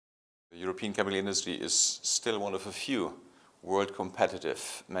European chemical industry is still one of a few world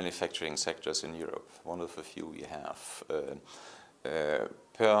competitive manufacturing sectors in Europe. One of the few we have.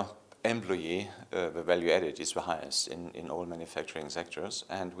 Per employee, the value added is the highest in all manufacturing sectors,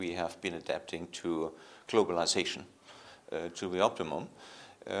 and we have been adapting to globalization to the optimum.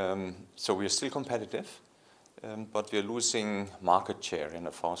 So we are still competitive, but we are losing market share in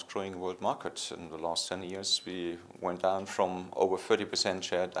a fast-growing world market. In the last 10 years, we went down from over 30%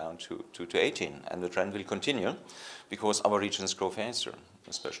 share down to 18%, and the trend will continue because our regions grow faster,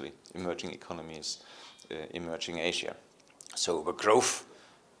 especially emerging economies, emerging Asia. So the growth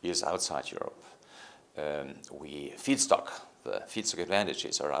is outside Europe. The feedstock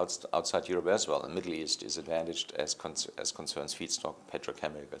advantages are outside Europe as well. The Middle East is advantaged as concerns feedstock,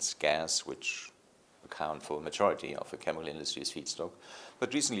 petrochemicals, gas, which account for the majority of the chemical industry's feedstock.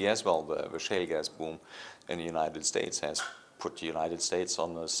 But recently as well, the shale gas boom in the United States has put the United States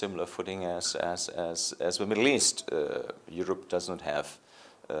on a similar footing as the Middle East. Europe does not have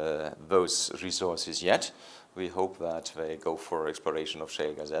those resources yet. We hope that they go for exploration of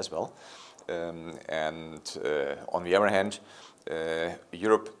shale gas as well. On the other hand,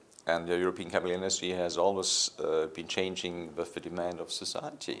 Europe and the European chemical industry has always been changing with the demand of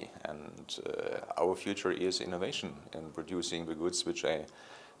society. And our future is innovation in producing the goods which a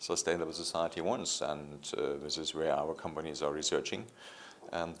sustainable society wants. And this is where our companies are researching,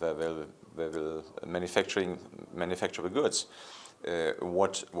 and they will manufacture the goods.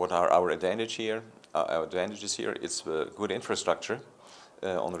 What are our advantages here? Our advantages here is the good infrastructure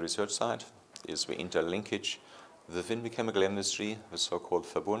on the research side, is the interlinkage within the chemical industry, the so-called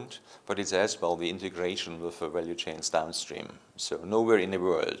Verbund, but it's as well the integration with the value chains downstream. So nowhere in the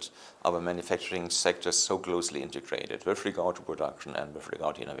world are the manufacturing sectors so closely integrated with regard to production and with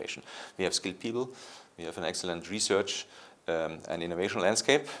regard to innovation. We have skilled people, we have an excellent research and innovation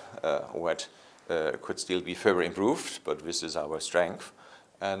landscape, what could still be further improved, but this is our strength.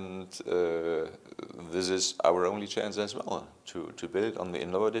 And this is our only chance as well, to build on the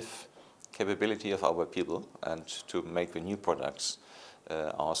innovative capability of our people and to make the new products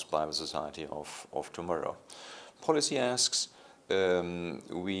asked by the society of tomorrow. Policy asks,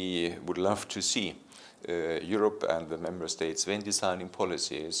 we would love to see Europe and the member states when designing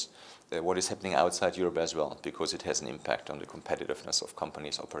policies what is happening outside Europe as well, because it has an impact on the competitiveness of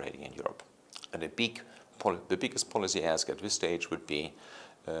companies operating in Europe. And the biggest policy ask at this stage would be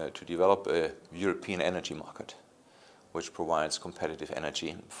to develop a European energy market, which provides competitive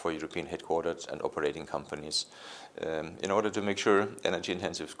energy for European headquartered and operating companies in order to make sure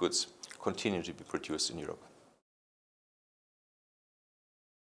energy-intensive goods continue to be produced in Europe.